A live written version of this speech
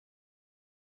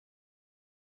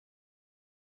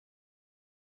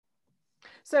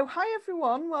So hi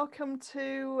everyone, welcome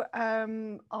to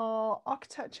our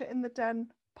Architecture in the Den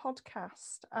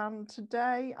podcast, and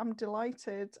today I'm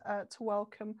delighted to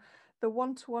welcome the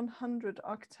 1 to 100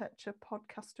 Architecture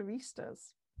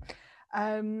Podcasteristas.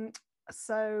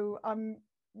 So I'm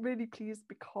really pleased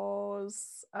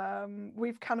because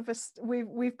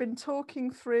we've been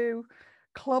talking through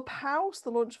Clubhouse, the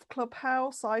launch of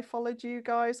Clubhouse. I followed you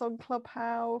guys on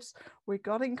Clubhouse. We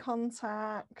got in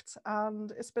contact,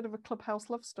 and it's a bit of a Clubhouse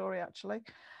love story, actually.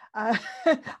 I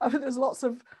think there's lots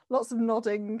of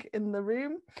nodding in the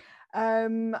room,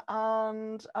 and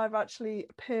I've actually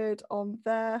appeared on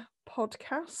their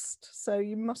podcast, so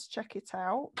you must check it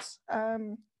out.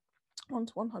 1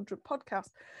 to 100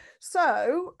 podcast.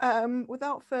 So,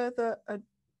 without further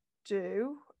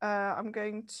ado, I'm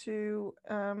going to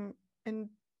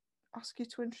ask you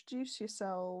to introduce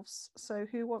yourselves. So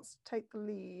who wants to take the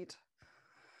lead?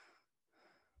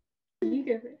 You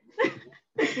go first.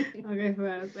 I'll go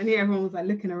first. I knew everyone was like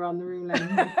looking around the room like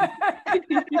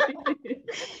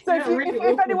so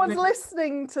if anyone's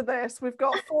listening to this, we've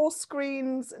got 4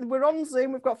 screens. We're on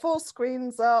Zoom. We've got 4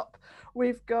 screens up.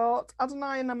 We've got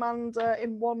Adonai and Amanda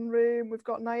in one room. We've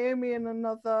got Naomi in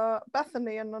another,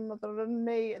 Bethany in another, and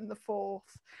me in the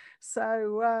 4th.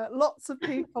 So lots of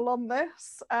people on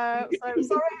this. So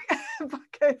sorry,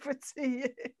 back over to you.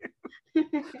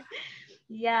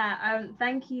 Yeah,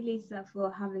 thank you, Lisa,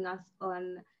 for having us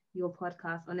on your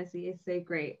podcast. Honestly, it's so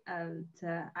great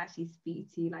to actually speak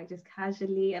to you, like just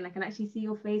casually, and I can actually see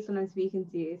your face when I'm speaking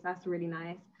to you, so that's really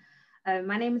nice.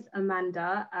 My name is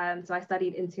Amanda. So I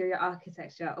studied interior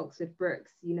architecture at Oxford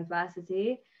Brookes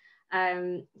University.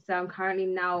 So I'm currently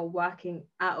now working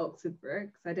at Oxford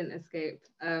Brookes. I didn't escape,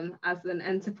 as an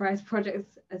enterprise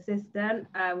projects assistant,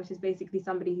 which is basically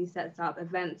somebody who sets up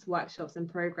events, workshops,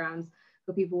 and programs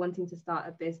for people wanting to start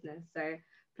a business. So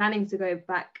planning to go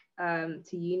back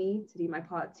to uni to do my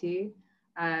part 2,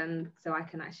 so I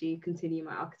can actually continue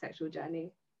my architectural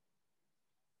journey.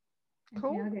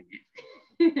 Cool.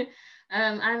 Okay,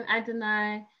 I'm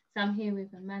Adonai, so I'm here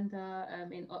with Amanda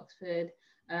in Oxford.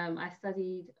 I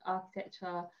studied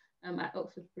architecture at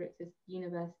Oxford Brookes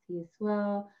University as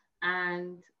well,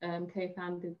 and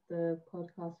co-founded the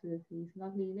podcast with these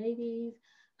lovely ladies.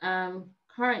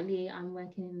 Currently, I'm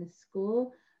working in the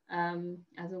school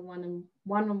as a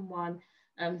one-on-one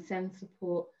SEND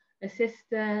support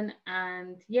assistant,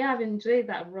 and yeah, I've enjoyed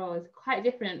that role. It's quite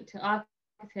different to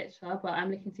architecture, but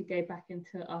I'm looking to go back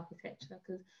into architecture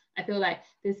because I feel like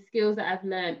the skills that I've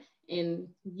learned in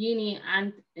uni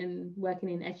and in working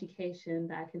in education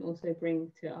that I can also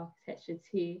bring to architecture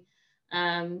too.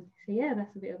 So yeah,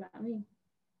 that's a bit about me.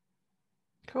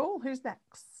 Cool. Who's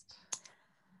next?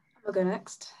 I'll go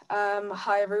next.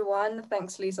 Hi everyone,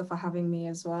 thanks Lisa for having me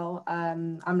as well.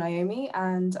 I'm Naomi,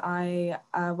 and I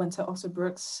went to Oxford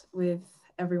Brookes with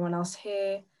everyone else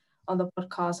here on the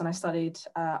podcast, and I studied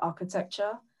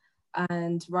architecture,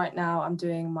 and right now I'm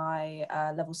doing my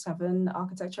level 7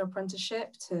 architecture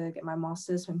apprenticeship to get my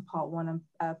master's in part 1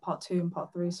 and part 2 and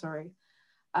part 3,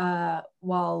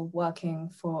 while working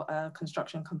for a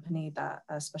construction company that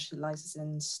specializes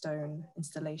in stone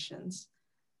installations.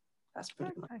 That's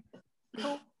pretty much it.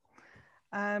 Cool.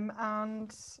 And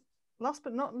last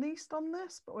but not least on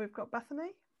this, but we've got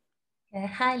Bethany. Yeah,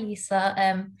 hi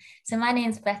Lisa. So my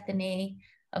name's Bethany.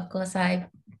 Of course, I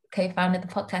co-founded the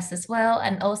podcast as well,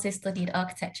 and also studied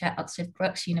architecture at Oxford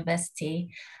Brookes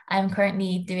University. I'm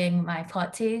currently doing my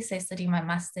part 2, so studying my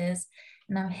master's,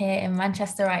 and I'm here in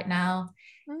Manchester right now.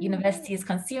 University is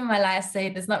consuming my life, so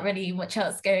there's not really much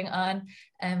else going on,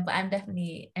 but I'm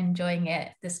definitely enjoying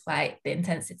it despite the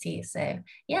intensity. So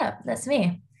yeah, that's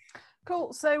me.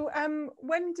 Cool. So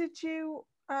when did you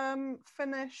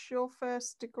finish your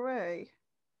first degree?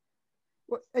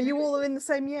 Are you all in the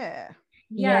same year?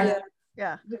 Yeah.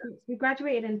 We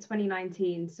graduated in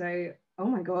 2019, so oh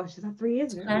my gosh, is that 3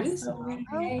 years ago?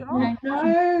 Oh,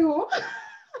 no.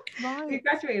 Right. We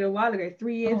graduated a while ago,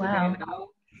 3 years ago now.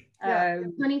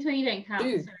 2020 don't count.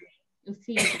 Sorry. It was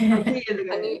 2 years ago. 2 years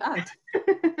ago.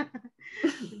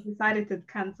 We decided to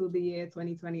cancel the year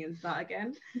 2020 and start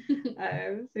again.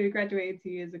 So we graduated 2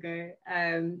 years ago.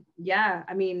 Yeah,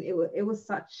 I mean, it was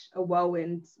such a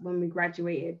whirlwind when we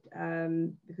graduated,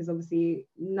 because obviously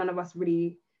none of us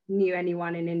really knew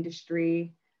anyone in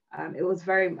industry. It was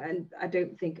and I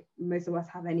don't think most of us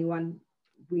have anyone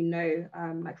we know,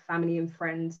 like family and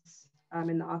friends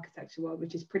in the architecture world,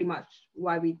 which is pretty much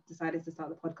why we decided to start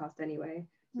the podcast anyway,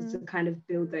 just to kind of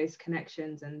build those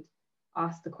connections and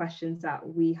ask the questions that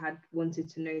we had wanted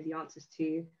to know the answers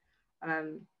to,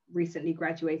 recently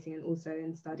graduating and also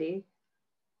in study.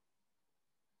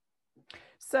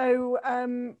 So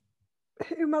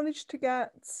who managed to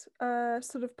get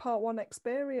sort of part one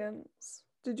experience?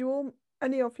 Did you all,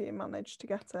 any of you manage to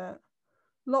get it?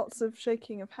 Lots of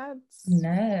shaking of heads.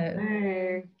 No.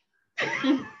 No.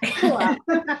 Wow.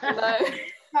 No.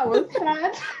 That was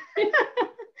sad.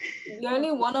 The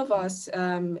only one of us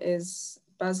is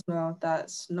Basma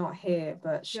that's not here,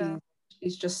 but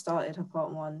she's just started her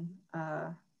part one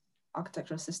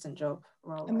architectural assistant job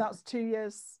role. And that's 2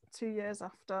 years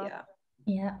after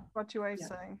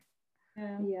graduating.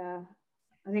 Yeah.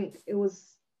 I think it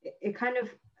was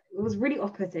really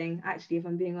off-putting, actually, if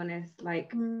I'm being honest.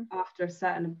 Like after a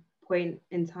certain point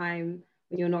in time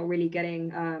when you're not really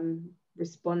getting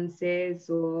responses,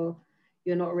 or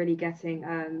you're not really getting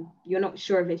you're not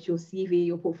sure if it's your CV,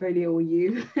 your portfolio, or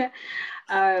you.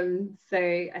 So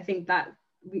I think that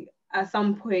we at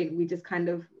some point we just kind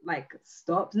of like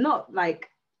stopped, not like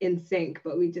in sync,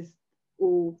 but we just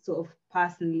all sort of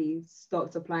personally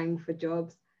stopped applying for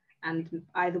jobs, and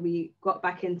either we got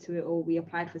back into it or we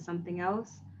applied for something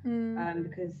else,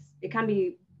 because it can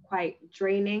be quite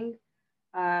draining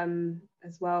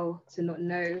as well to not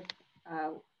know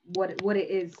what it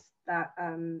is that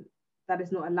that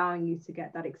is not allowing you to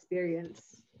get that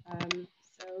experience.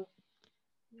 So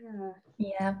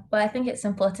yeah, but I think it's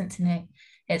important to know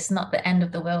it's not the end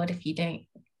of the world if you don't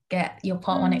get your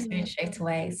part one experience straight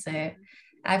away. So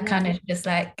I've kind of just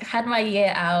like had my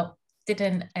year out,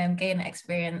 didn't gain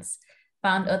experience,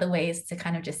 found other ways to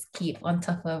kind of just keep on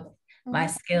top of my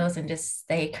skills and just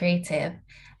stay creative,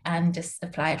 and just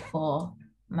applied for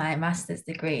my master's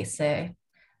degree. So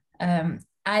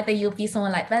either you'll be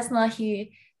someone like Vesna who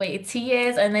waited 2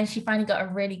 years and then she finally got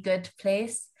a really good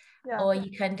place, or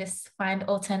you can just find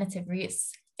alternative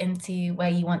routes into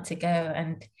where you want to go.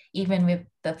 And even with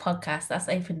the podcast, that's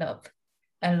opened up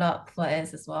a lot for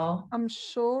us as well. I'm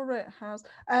sure it has.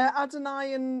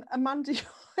 Adonai and Amanda,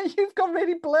 you've gone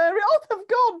really blurry. Oh, they've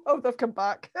gone. Oh, they've come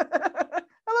back.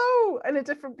 Hello, in a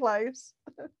different place.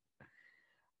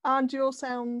 And your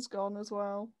sound's gone as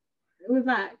well. We're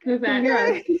back.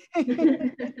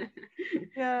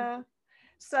 Yeah.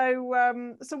 So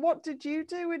what did you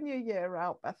do in your year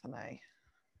out, Bethany?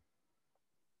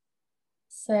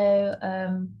 So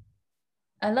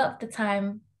a lot of the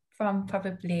time from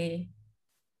probably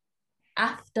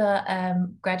after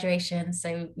graduation,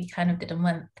 so we kind of did a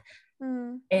month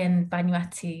in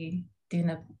Vanuatu doing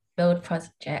a build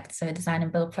project, so design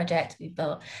and build project. We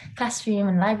built classroom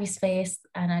and library space,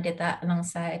 and I did that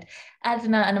alongside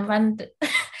Adonai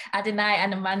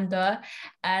and Amanda,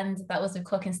 and that was with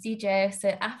Corkin Studio. So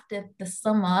after the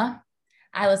summer,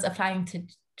 I was applying to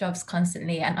jobs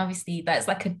constantly, and obviously that's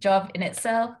like a job in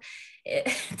itself.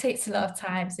 It takes a lot of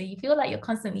time, so you feel like you're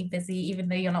constantly busy even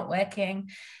though you're not working.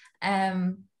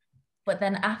 But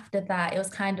then after that, it was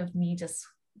kind of me just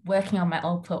working on my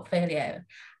old portfolio.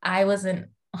 I wasn't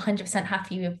 100%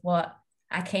 happy with what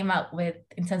I came out with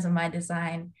in terms of my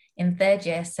design in third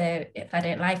year. So if I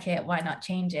don't like it, why not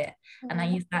change it? And I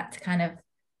used that to kind of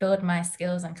build my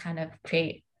skills and kind of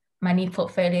create my new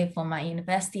portfolio for my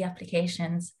university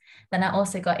applications. Then I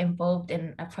also got involved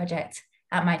in a project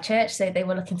at my church. So they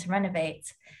were looking to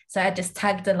renovate. So I just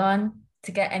tagged along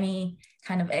to get any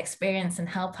kind of experience and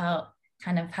help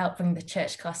bring the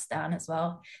church costs down as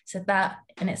well. So that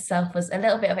in itself was a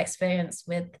little bit of experience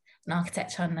with an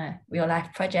architecture on a real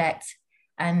life project.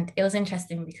 And it was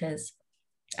interesting because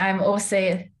I'm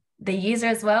also the user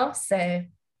as well. So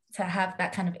to have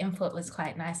that kind of input was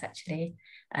quite nice, actually.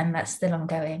 And that's still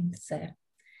ongoing. So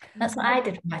that's what I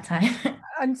did with my time.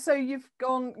 And so you've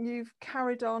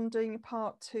carried on doing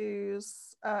part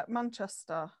twos at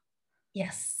Manchester.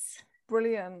 Yes.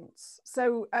 Brilliant.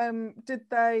 So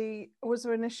was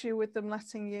there an issue with them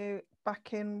letting you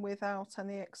back in without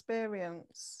any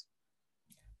experience?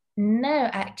 No,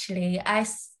 actually,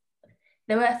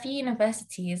 there were a few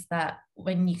universities that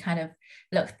when you kind of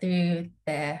look through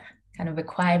their kind of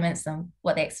requirements and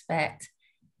what they expect,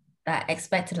 that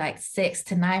expected like 6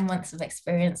 to 9 months of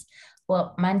experience.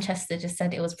 Well, Manchester just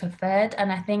said it was preferred.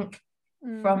 And I think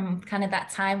from kind of that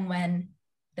time when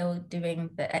they were doing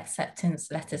the acceptance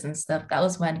letters and stuff, that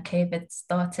was when COVID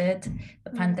started,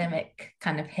 the pandemic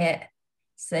kind of hit.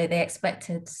 So they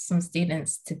expected some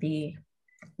students to be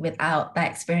without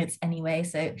that experience anyway.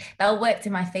 So that worked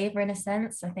in my favor in a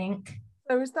sense, I think.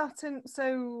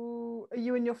 So are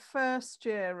you in your first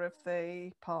year of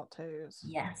the part twos?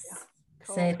 Yes. Yeah.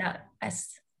 Cool. So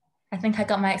I think I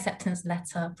got my acceptance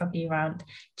letter probably around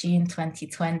June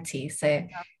 2020. So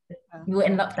we were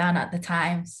in lockdown at the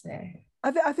time. So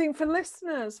I think for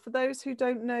listeners, for those who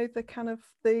don't know,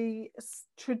 the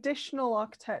traditional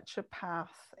architecture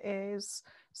path is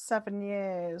 7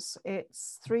 years.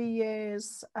 It's 3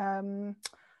 years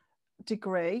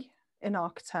degree in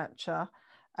architecture,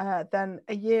 then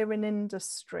a year in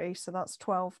industry, so that's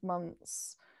 12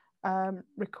 months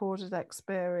recorded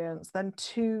experience, then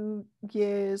 2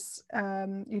 years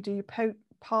you do your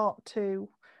part 2,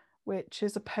 which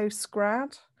is a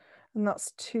postgrad, and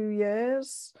that's 2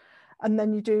 years, and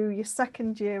then you do your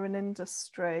second year in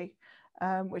industry,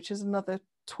 which is another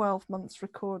 12 months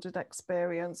recorded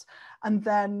experience, and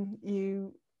then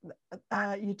you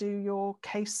do your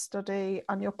case study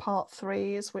and your part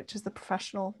 3s, which is the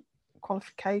professional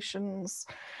qualifications.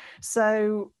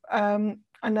 So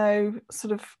I know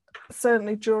sort of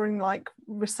certainly during like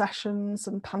recessions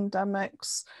and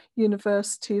pandemics,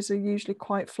 universities are usually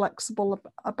quite flexible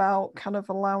about kind of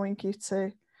allowing you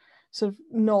to sort of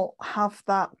not have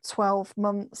that 12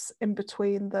 months in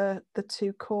between the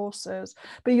 2 courses,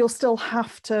 but you'll still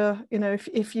have to, you know,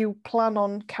 if you plan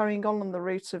on carrying on the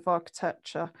route of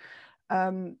architecture,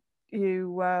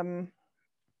 you'll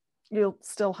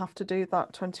still have to do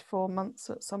that 24 months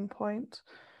at some point.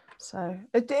 So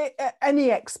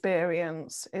any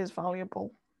experience is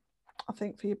valuable, I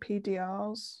think, for your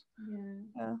PDRs.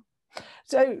 Yeah.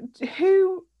 So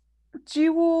do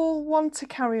you all want to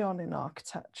carry on in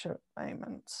architecture at the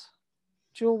moment?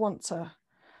 Do you all want to?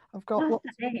 I've got lots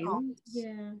of aim.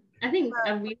 Yeah, I think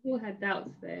we all had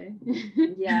doubts there.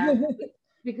 Yeah.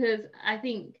 Because I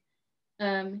think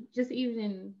just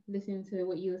even listening to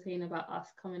what you were saying about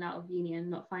us coming out of uni and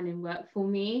not finding work, for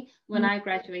me, when I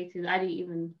graduated, I didn't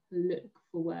even look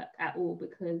for work at all,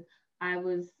 because I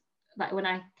was like, when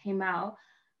I came out,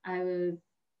 I was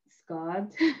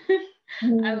scarred.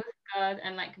 I was scarred,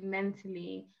 and like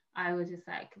mentally I was just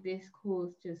like, this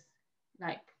course just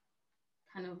like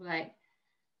kind of like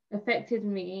affected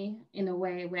me in a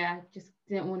way where I just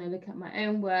didn't want to look at my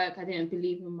own work. I didn't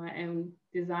believe in my own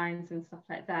designs and stuff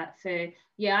like that. So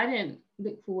yeah, I didn't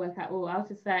look for work at all. I was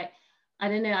just like, I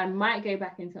don't know, I might go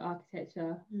back into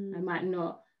architecture, I might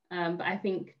not. But I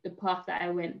think the path that I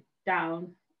went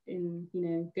down in, you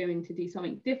know, going to do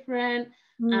something different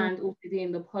and also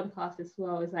doing the podcast as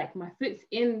well, is like my foot's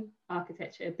in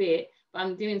architecture a bit, but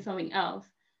I'm doing something else.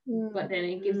 But then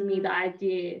it gives me the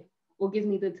idea, or gives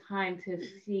me the time to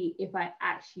see if I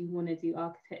actually want to do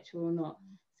architecture or not.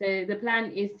 So the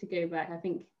plan is to go back. I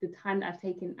think the time that I've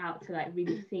taken out to like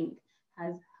really think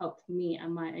has helped me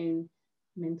and my own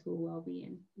mental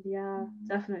well-being. Yeah,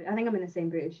 definitely. I think I'm in the same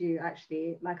boat as you,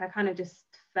 actually. Like, I kind of just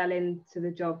fell into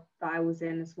the job that I was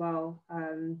in as well.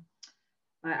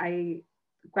 I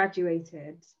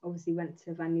graduated, obviously went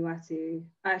to Vanuatu.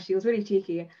 Actually, it was really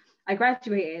cheeky. I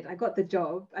graduated, I got the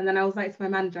job, and then I was like to my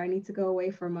manager, I need to go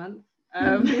away for a month.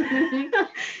 And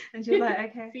she was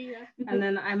like, okay. And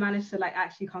then I managed to like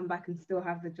actually come back and still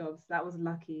have the job. So that was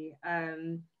lucky.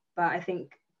 But I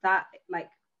think that, like,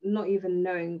 not even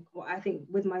knowing what, I think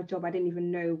with my job, I didn't even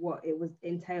know what it was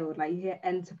entailed. Like, you hear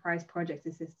enterprise project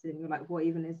assistant, you're like, what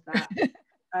even is that?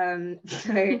 So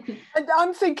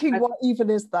I'm thinking, what even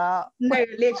is that? No,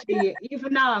 literally,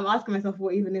 even now I'm asking myself,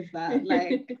 what even is that?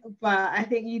 Like, but I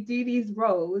think you do these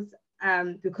roles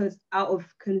because out of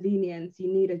convenience, you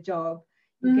need a job.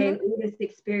 You gain all this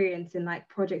experience in like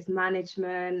project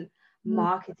management,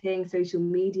 marketing, social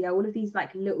media, all of these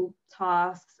like little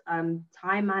tasks,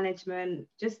 time management,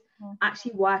 just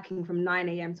actually working from 9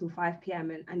 a.m. till 5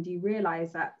 p.m. And you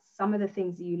realize that some of the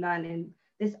things that you learn in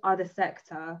this other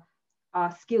sector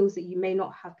are skills that you may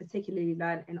not have particularly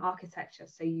learned in architecture.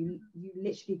 So you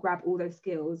literally grab all those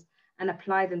skills and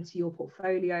apply them to your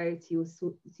portfolio, to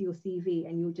your CV,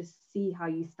 and you'll just see how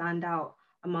you stand out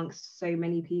amongst so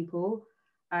many people,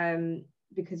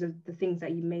 because of the things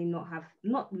that you may not have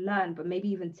learned, but maybe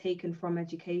even taken from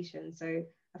education. So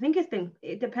I think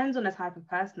it depends on the type of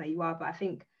person that you are, but I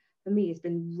think for me, it's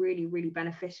been really, really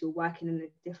beneficial working in a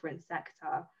different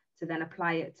sector to then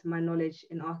apply it to my knowledge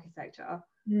in architecture.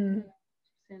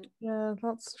 Yeah,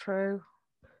 that's true.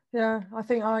 Yeah, I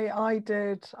think I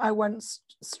did. I went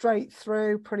straight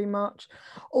through pretty much,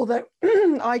 although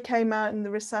I came out in the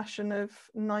recession of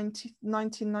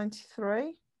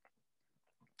 1993.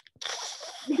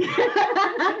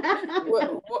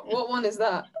 What one is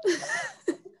that?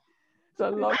 It's a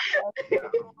long time.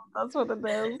 That's what it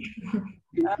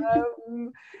is.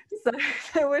 So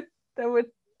there were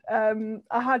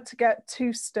I had to get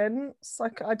 2 stints. I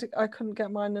couldn't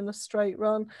get mine in a straight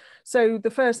run. So the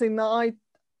first thing that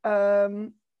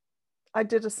I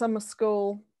did a summer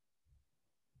school.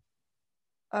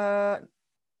 Did I?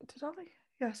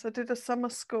 Yes, I did a summer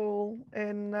school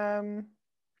in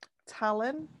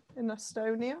Tallinn in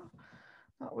Estonia.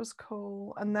 That was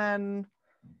cool. And then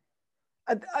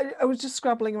I was just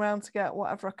scrabbling around to get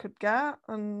whatever I could get,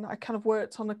 and I kind of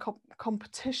worked on a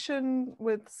competition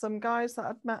with some guys that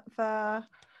I'd met there,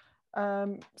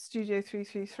 Studio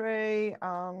 333,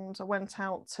 and I went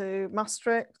out to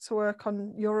Maastricht to work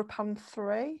on Europan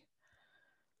 3.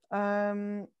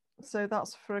 So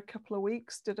that's for a couple of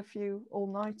weeks, did a few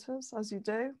all-nighters, as you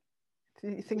do,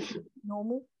 if you think it's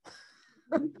normal.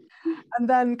 And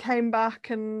then came back,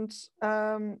 and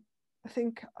I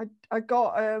think I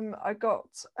got a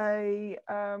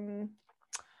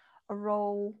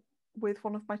role with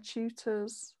one of my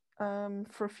tutors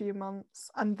for a few months,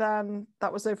 and then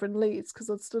that was over in Leeds because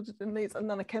I'd studied in Leeds, and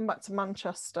then I came back to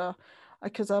Manchester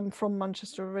because I'm from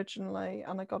Manchester originally,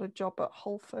 and I got a job at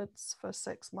Halfords for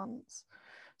 6 months.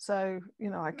 So,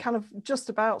 you know, I kind of just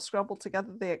about scrabbled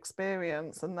together the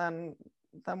experience, and then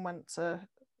went to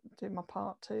do my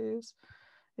part twos.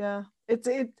 Yeah,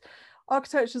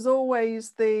 architecture is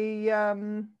always the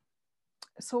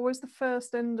it's always the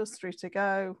first industry to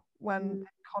go when the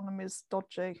economy is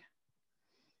dodgy.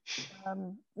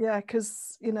 Yeah,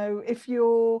 because, you know, if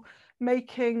you're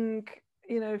making,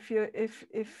 you know, if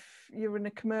you're in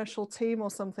a commercial team or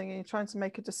something and you're trying to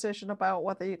make a decision about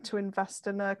whether to invest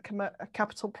in a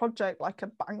capital project like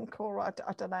a bank or I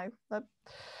don't know, a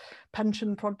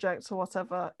pension project or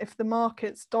whatever, if the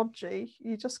market's dodgy,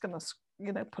 you're just going to,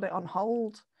 you know, put it on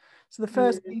hold. So the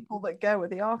first people that go are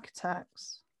the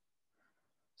architects.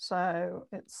 So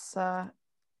it's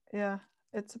yeah,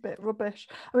 it's a bit rubbish.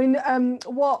 I mean,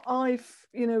 what I've,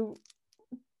 you know,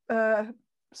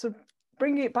 sort of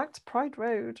bringing it back to Pride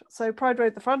Road. So Pride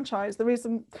Road, the franchise, the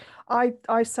reason I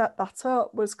set that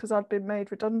up was because I'd been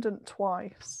made redundant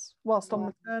twice whilst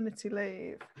on maternity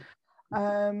leave.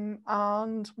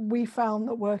 And we found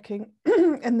that working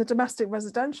in the domestic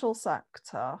residential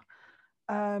sector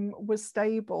was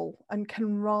stable and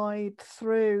can ride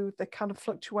through the kind of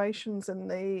fluctuations in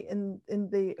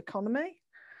the economy.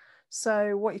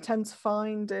 So what you tend to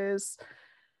find is,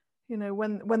 you know,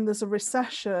 when there's a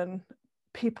recession,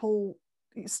 people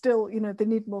still, you know, they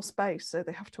need more space, so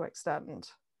they have to extend.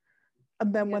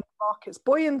 And then when the market's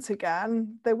buoyant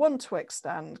again, they want to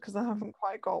extend because they haven't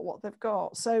quite got what they've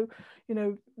got. So, you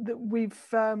know,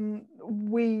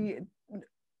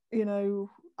 you know,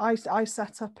 I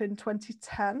set up in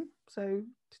 2010, so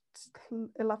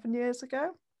 11 years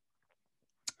ago.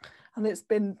 And it's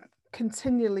been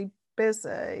continually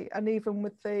busy. And even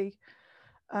with the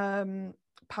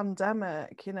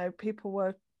pandemic, you know, people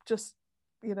were just,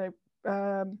 you know,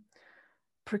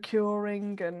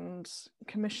 procuring and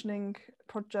commissioning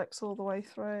projects all the way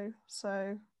through.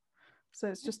 So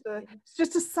it's just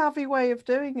a savvy way of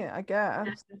doing it, I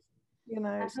guess. You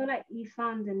know, I feel like you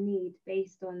found a need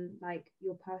based on like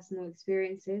your personal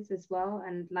experiences as well,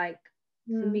 and like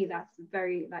for me that's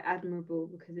very like admirable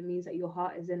because it means that your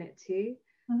heart is in it too.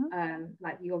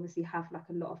 Like you obviously have like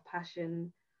a lot of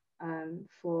passion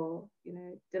for, you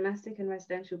know, domestic and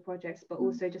residential projects, but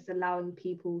also just allowing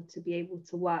people to be able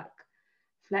to work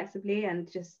flexibly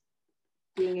and just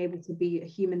being able to be a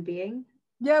human being.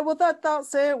 Yeah, well,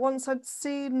 that's it. Once I'd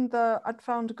seen that I'd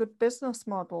found a good business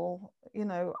model, you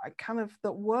know, I kind of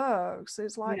that works.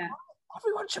 It's like, oh,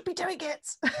 everyone should be doing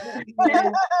it.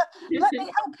 Let me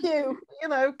help you. You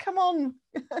know, come on,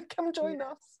 come join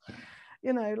us.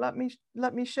 You know, let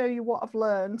me show you what I've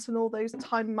learned and all those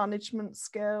time management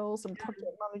skills and project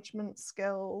management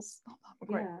skills. Not that I'm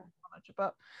a great manager,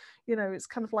 but you know, it's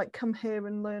kind of like come here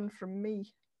and learn from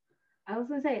me. I was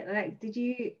gonna say, like, did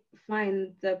you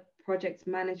find the project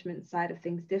management side of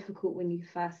things difficult when you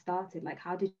first started? Like,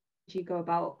 how did you go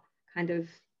about kind of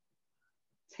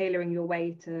tailoring your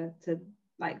way to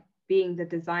like being the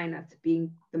designer to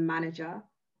being the manager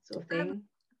sort of thing?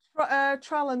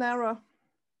 Trial and error.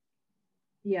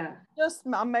 Yeah. Just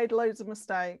I made loads of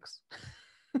mistakes.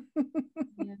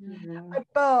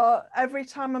 But every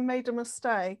time I made a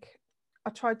mistake,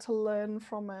 I tried to learn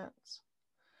from it.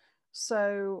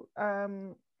 So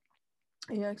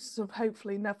yeah, sort of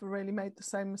hopefully never really made the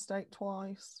same mistake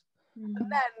twice. And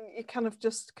then you kind of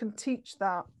just can teach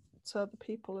that to other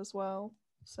people as well.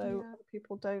 So other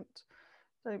people don't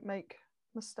make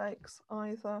mistakes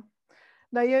either.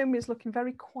 Naomi's looking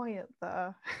very quiet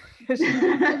there. Quite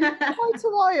a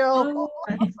while.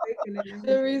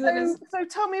 So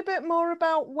tell me a bit more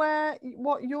about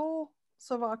what your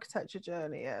sort of architecture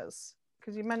journey is,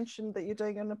 because you mentioned that you're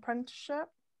doing an apprenticeship.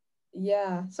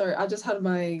 Yeah, sorry, I just had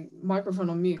my microphone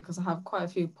on mute because I have quite a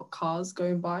few cars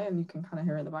going by and you can kind of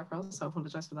hear it in the background, so I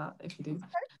apologize for that if you do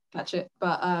catch it.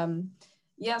 But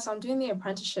yeah, so I'm doing the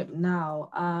apprenticeship now,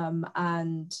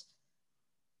 and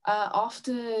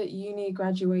after uni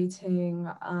graduating,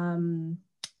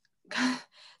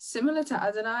 similar to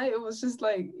Adonai, it was just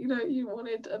like, you know, you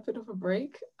wanted a bit of a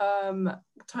break.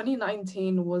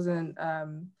 2019 wasn't, I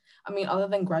mean, other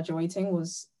than graduating,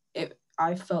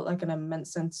 I felt like an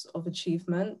immense sense of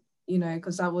achievement, you know,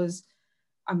 because that was,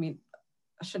 I mean,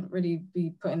 I shouldn't really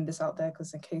be putting this out there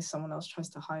because in case someone else tries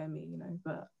to hire me, you know,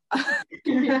 but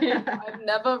I've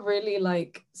never really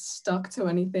like stuck to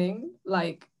anything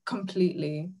like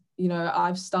completely. You know,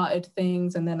 I've started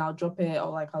things and then I'll drop it, or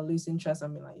like I'll lose interest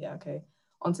and be like, yeah, okay,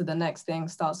 on to the next thing,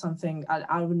 start something.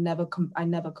 I would never I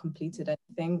never completed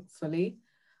anything fully.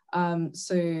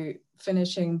 So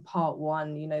finishing part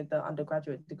one, you know, the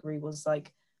undergraduate degree was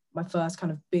like my first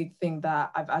kind of big thing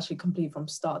that I've actually completed from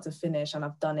start to finish, and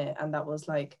I've done it. And that was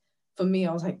like, for me,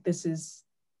 I was like,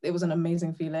 it was an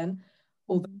amazing feeling.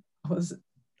 Although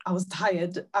I was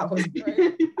tired, I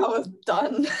was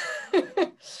done.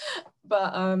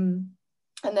 But and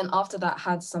then after that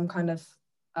had some kind of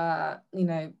you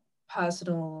know,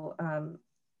 personal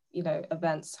you know,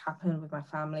 events happen with my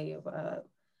family.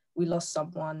 We lost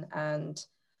someone, and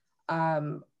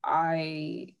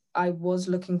I was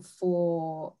looking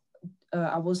for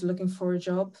a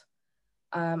job.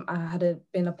 I had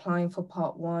been applying for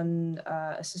part one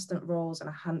assistant roles, and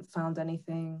I hadn't found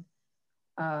anything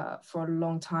for a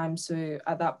long time. So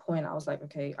at that point, I was like,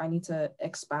 okay, I need to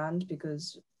expand,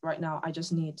 because right now I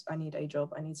need a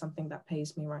job. I need something that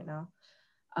pays me right now.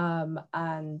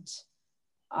 And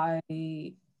I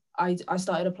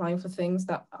started applying for things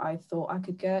that I thought I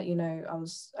could get. You know,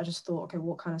 I just thought, okay,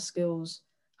 what kind of skills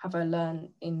have I learned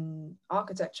in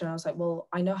architecture? And I was like, well,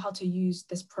 I know how to use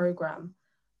this program.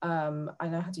 I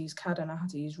know how to use CAD, I know how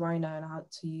to use Rhino, and how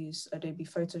to use Adobe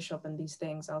Photoshop and these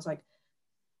things. I was like,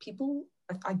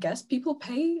 I guess people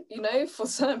pay, you know, for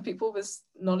certain people with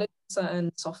knowledge of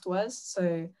certain softwares.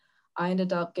 So I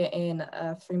ended up getting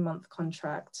a 3-month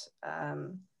contract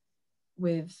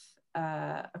with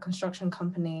a construction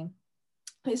company.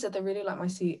 They said they really liked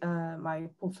my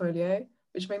portfolio,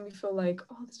 which made me feel like,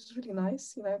 oh, this is really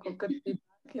nice. You know, got good feedback.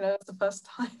 You know, it's the first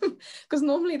time, because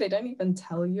normally they don't even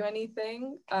tell you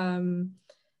anything.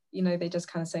 You know, they just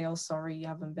kind of say, oh, sorry, you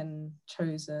haven't been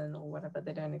chosen or whatever.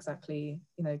 They don't exactly,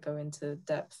 you know, go into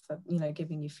depth of, you know,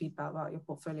 giving you feedback about your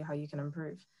portfolio, how you can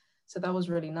improve. So that was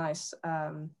really nice.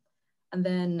 And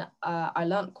then I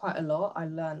learned quite a lot. I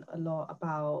learned a lot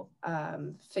about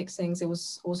fixings. It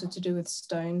was also to do with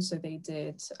stone. So they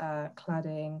did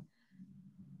cladding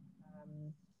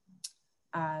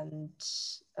and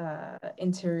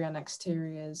interior and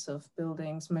exteriors of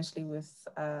buildings, mostly with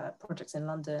projects in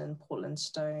London, Portland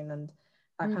stone, and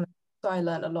that kind of. So I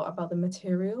learned a lot about the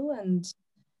material and,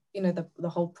 you know, the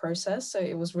whole process. So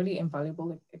it was really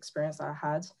invaluable experience that I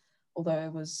had, although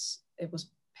it was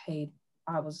paid.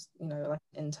 I was, you know, like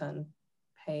intern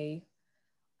pay.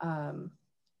 You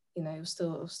know, it was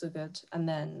still good. And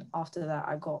then after that,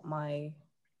 I got my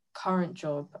current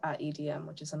job at EDM,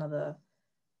 which is another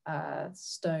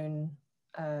stone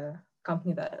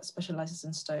company that specializes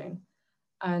in stone.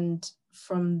 And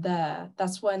from there,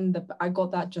 that's when I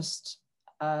got that just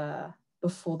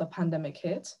before the pandemic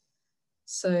hit.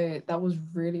 So that was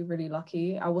really, really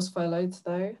lucky. I was furloughed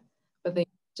though, but they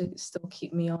did still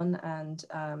keep me on. And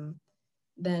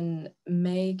then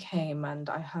May came and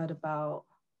I heard about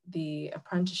the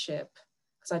apprenticeship,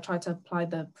 because I tried to apply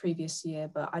the previous year,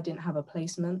 but I didn't have a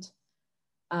placement.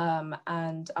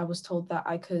 And I was told that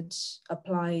I could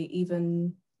apply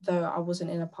even though I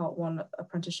wasn't in a part one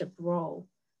apprenticeship role.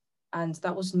 And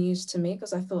that was news to me,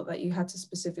 because I thought that you had to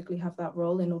specifically have that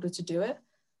role in order to do it.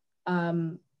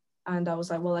 And I was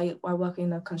like, well, I work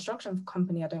in a construction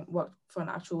company. I don't work for an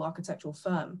actual architectural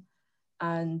firm.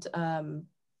 And,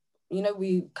 you know,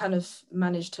 we kind of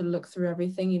managed to look through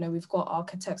everything. You know, we've got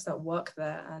architects that work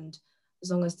there. And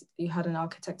as long as you had an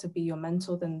architect to be your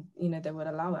mentor, then, you know, they would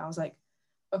allow it. I was like,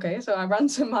 okay. So I ran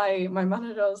to my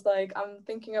manager. I was like, I'm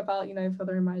thinking about, you know,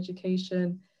 furthering my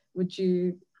education. Would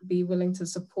you be willing to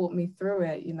support me through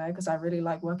it? You know, because I really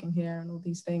like working here and all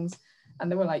these things.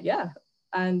 And they were like, yeah.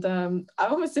 And I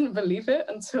almost didn't believe it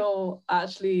until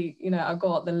actually, you know, I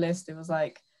got the list. It was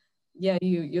like, yeah,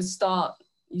 you start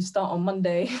on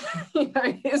Monday. You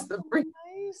know, here's the brief,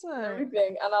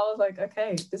 everything. And I was like,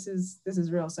 okay, this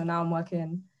is real. So now I'm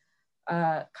working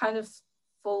kind of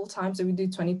full time. So we do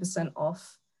 20%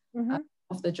 off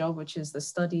off the job, which is the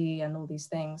study and all these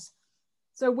things.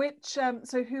 So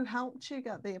so who helped you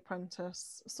get the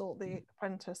apprentice, sort the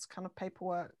apprentice kind of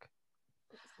paperwork?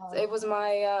 So it was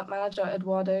my manager,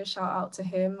 Eduardo. Shout out to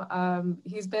him.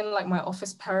 He's been like my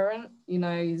office parent. You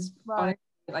know, he's honestly,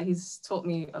 like, he's taught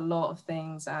me a lot of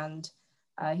things, and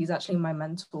he's actually my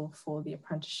mentor for the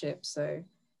apprenticeship. So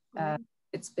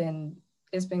it's been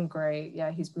It's been great.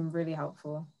 Yeah, he's been really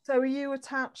helpful. So are you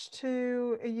attached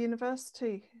to a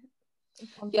university?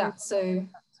 Yeah, so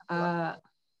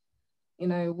you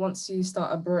know, once you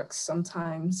start at Brooks,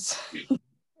 sometimes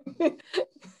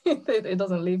it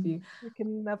doesn't leave you. You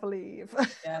can never leave.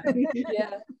 Yeah.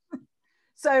 Yeah.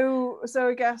 So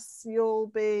I guess you'll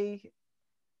be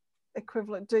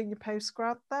equivalent doing your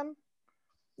postgrad then?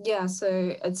 Yeah,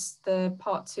 so it's the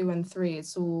part 2 and 3,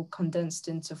 it's all condensed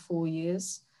into 4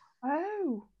 years.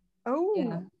 Oh,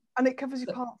 Yeah. and it covers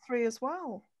your part 3 as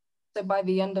well. So by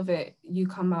the end of it, you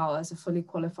come out as a fully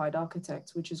qualified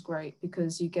architect, which is great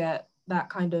because you get that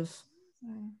kind of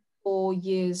 4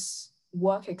 years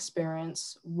work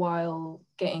experience while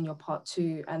getting your part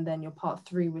 2 and then your part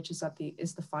 3, which is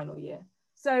the final year.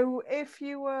 So if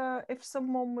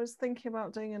someone was thinking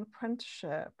about doing an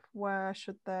apprenticeship, where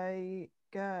should they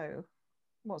go?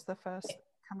 What's their first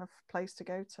kind of place to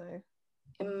go to?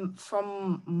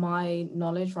 From my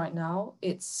knowledge right now,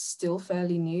 it's still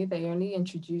fairly new. They only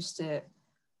introduced it,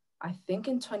 I think,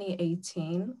 in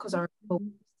 2018, because I remember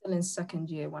still in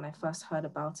second year when I first heard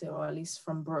about it, or at least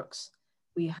from Brooks.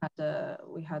 We had a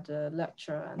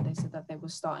lecture and they said that they were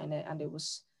starting it, and it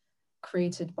was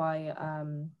created by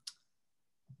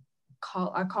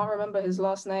Carl. I can't remember his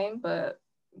last name, but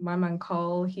my man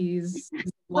Carl, he's the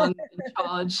one in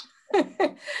charge.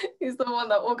 He's the one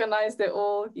that organized it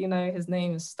all. You know, his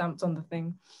name is stamped on the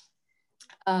thing.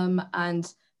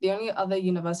 And the only other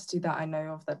university that I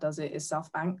know of that does it is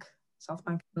South Bank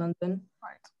in London.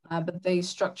 Right. But they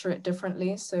structure it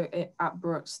differently. So at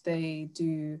Brooks, they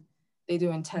do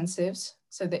intensives.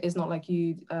 So that it's not like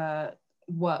you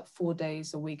work 4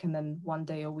 days a week and then 1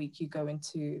 day a week you go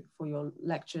into for your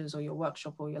lectures or your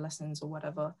workshop or your lessons or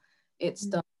whatever. It's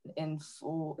done it's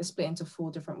split into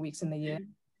 4 different weeks in the year.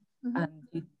 And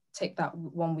you take that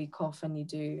 1 week off and you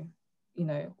do, you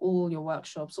know, all your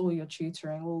workshops, all your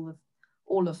tutoring,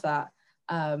 all of that.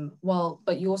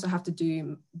 But you also have to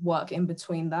do work in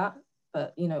between that.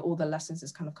 But, you know, all the lessons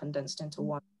is kind of condensed into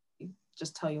one. You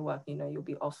just tell your work, you know, you'll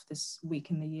be off this week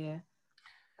in the year.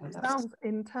 Sounds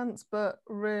intense, but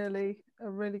really a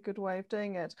really good way of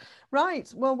doing it.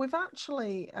 Right. Well, we've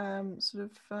actually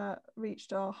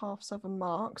reached our 7:30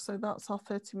 mark, so that's our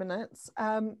 30 minutes.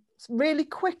 Really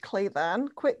quickly then,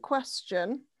 quick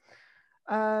question.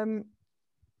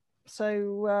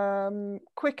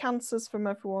 Quick answers from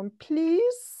everyone,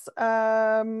 please.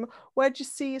 Where do you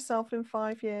see yourself in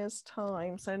 5 years'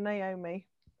 time? So Naomi.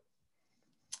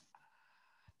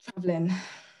 Traveling.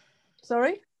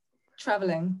 Sorry?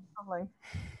 Traveling.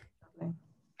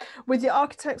 With your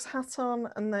architect's hat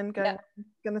on, and then going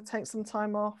to take some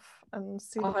time off and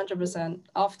see. 100%.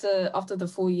 After the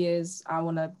 4 years, I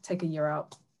want to take a year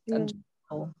out and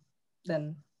travel.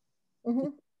 Then.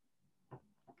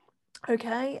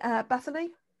 Okay, Bethany.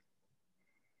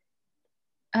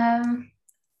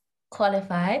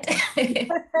 Qualified. A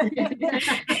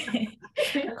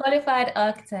qualified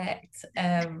architect,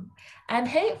 and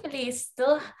hopefully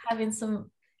still having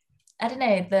some, I don't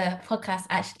know, the podcast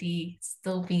actually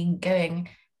still being going.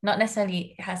 Not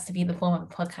necessarily it has to be the form of a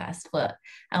podcast, but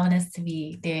I want us to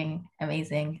be doing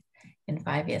amazing in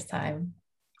 5 years' time.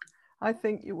 I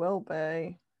think you will be.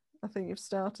 I think you've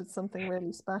started something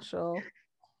really special.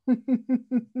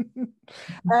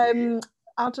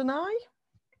 Adonai?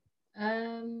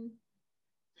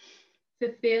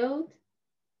 Fulfilled.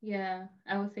 Yeah,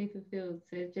 I would say fulfilled.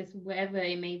 So just whatever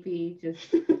it may be,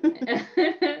 just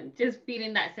just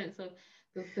feeling that sense of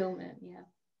fulfillment. Yeah.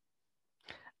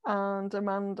 And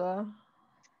Amanda?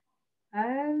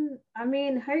 I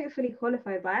mean, hopefully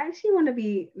qualified, but I actually want to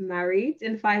be married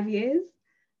in 5 years.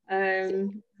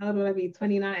 How old will I be?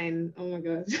 29. Oh my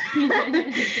gosh.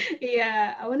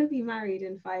 Yeah, I want to be married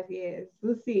in 5 years.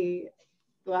 We'll see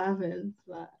what happens.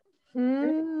 But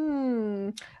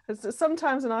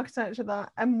sometimes in architecture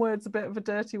that M word's a bit of a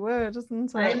dirty word,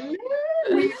 isn't it? I know.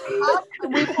 We've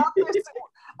had this.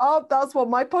 Oh, that's what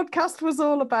my podcast was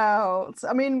all about.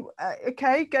 I mean,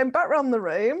 okay, going back around the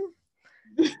room.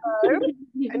 So,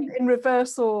 in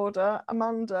reverse order,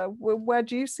 Amanda, where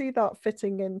do you see that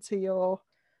fitting into your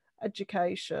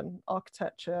education,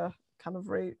 architecture kind of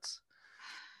route?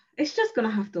 It's just gonna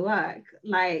have to work.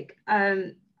 Like,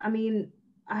 I mean,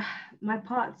 my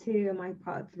part 2 and my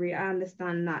part 3, I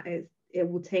understand that it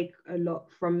will take a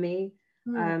lot from me,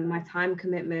 my time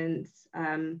commitments,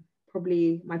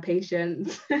 probably my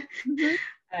patience,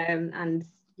 and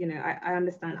you know, I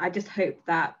understand. I just hope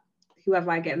that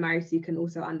whoever I get married to can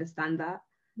also understand that,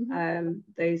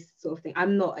 those sort of things.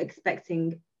 I'm not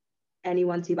expecting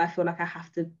anyone to, but I feel like I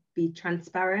have to be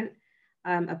transparent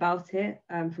about it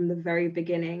from the very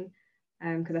beginning.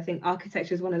 because I think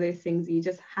architecture is one of those things you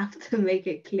just have to make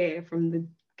it clear from the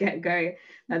get-go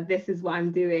that this is what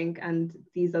I'm doing and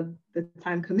these are the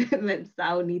time commitments that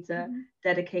I'll need to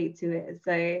dedicate to it.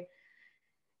 So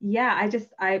yeah,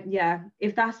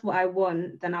 if that's what I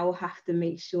want, then I will have to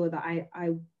make sure that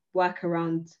I work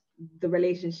around the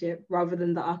relationship rather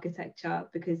than the architecture,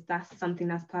 because that's something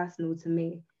that's personal to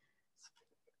me.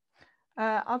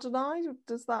 Adonai,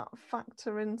 does that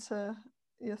factor into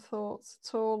your thoughts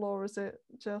at all, or is it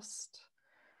just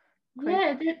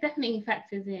Yeah, it definitely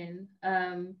factors in,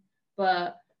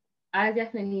 but I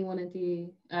definitely want to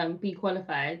do be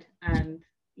qualified and,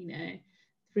 you know,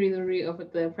 through the route of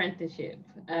the apprenticeship.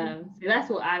 So that's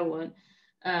what I want.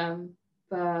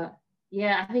 But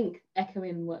yeah, I think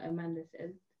echoing what Amanda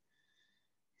says,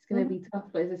 it's going to be tough,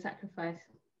 but it's a sacrifice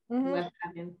worth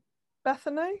having.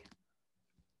 Bethany?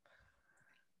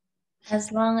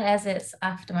 As long as it's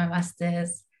after my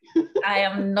master's, I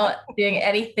am not doing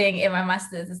anything in my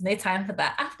master's. There's no time for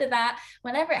that. After that,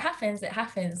 whenever it happens, it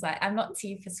happens. Like, I'm not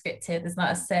too prescriptive. There's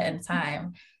not a certain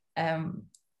time.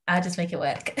 I'll just make it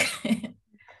work.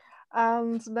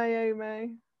 And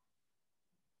Naomi?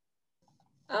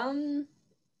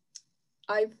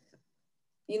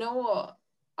 You know what?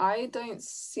 I don't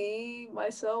see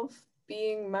myself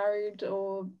being married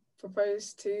or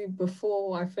proposed to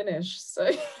before I finish. So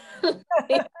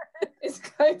it's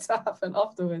going to happen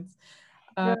afterwards.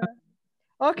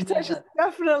 Architecture is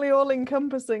definitely all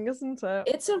encompassing, isn't it?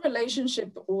 It's a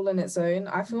relationship all in its own.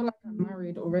 I feel like I'm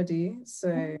married already,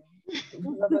 so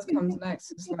whoever comes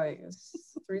next is like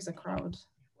three's a crowd.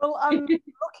 Well, I'm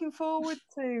looking forward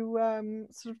to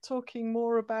sort of talking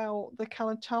more about the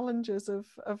kind of challenges of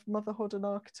motherhood and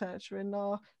architecture in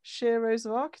our Sheroes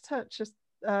of Architecture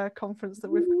conference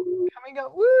that we've got coming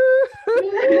up. Woo!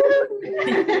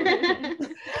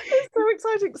 It's so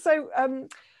exciting. So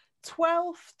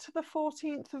 12th to the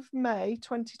 14th of May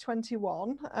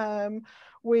 2021,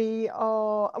 we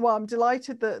are, well, I'm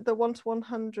delighted that the 1 to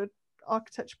 100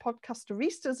 Architecture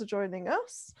Podcasteristas are joining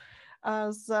us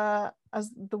as the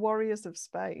warriors of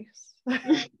space.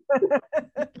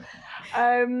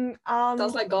 And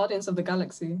sounds like Guardians of the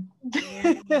Galaxy.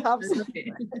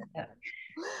 Absolutely.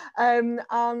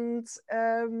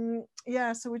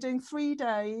 Yeah, so we're doing 3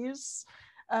 days,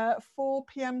 4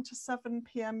 p.m. to 7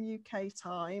 p.m. UK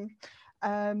time,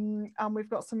 and we've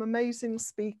got some amazing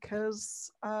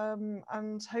speakers,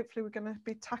 and hopefully we're going to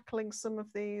be tackling some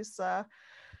of these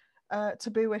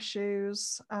taboo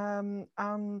issues,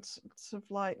 and sort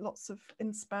of like lots of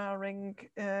inspiring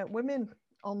women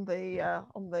on the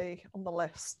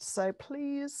list. So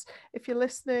please, if you're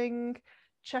listening,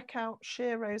 check out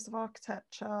Sheroes of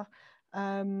Architecture,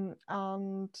 and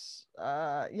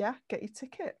yeah, get your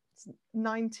ticket. It's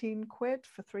 19 quid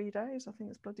for 3 days. I think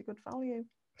it's bloody good value.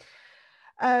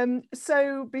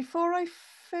 So before I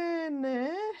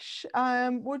finish,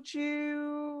 would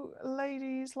you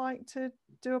ladies like to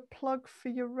do a plug for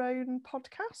your own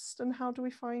podcast, and how do we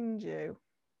find you?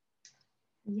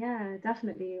 Yeah,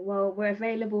 definitely. Well, we're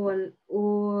available on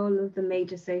all of the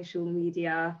major social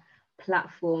media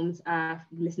platforms,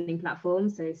 listening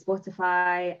platforms. So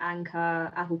Spotify,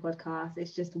 Anchor, Apple Podcasts.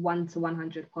 It's just 1 to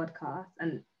 100 podcasts,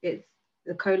 and it's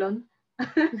a colon.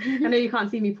 I know you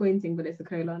can't see me pointing, but it's a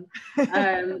colon.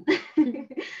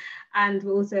 And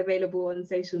we're also available on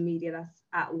social media. That's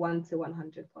at 1 to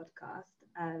 100 podcast.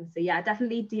 So yeah,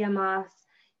 definitely DM us.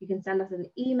 You can send us an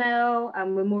email.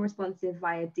 We're more responsive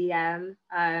via DM.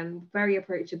 Very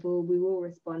approachable. We will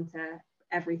respond to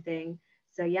everything.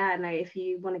 So yeah, no, if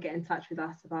you want to get in touch with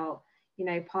us about, you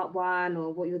know, part 1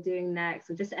 or what you're doing next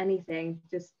or just anything,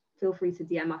 just feel free to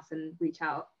DM us and reach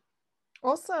out.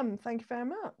 Awesome, thank you very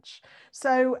much.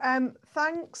 So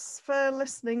thanks for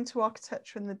listening to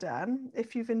Architecture in the Den.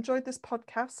 If you've enjoyed this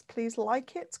podcast, please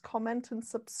like it, comment and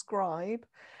subscribe.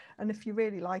 And if you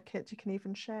really like it, you can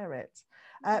even share it.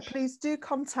 Please do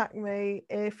contact me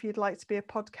if you'd like to be a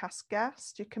podcast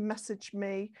guest. You can message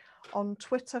me on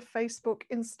Twitter, Facebook,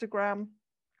 Instagram,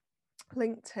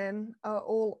 LinkedIn,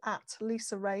 all at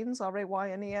Lisa Raines,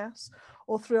 RAYNES,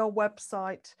 or through our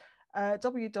website,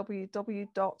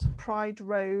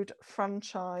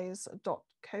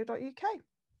 www.prideroadfranchise.co.uk.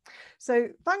 So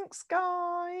thanks,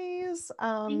 guys.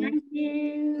 Thank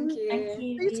you. Thank you.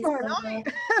 See you tomorrow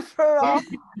night for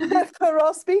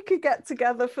our speaker get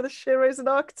together for the Sheroes in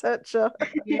Architecture.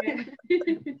 Yeah.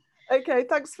 Okay,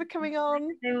 thanks for coming on.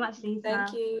 Thank you so much, Lisa.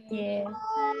 Thank you. Yeah.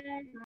 Bye.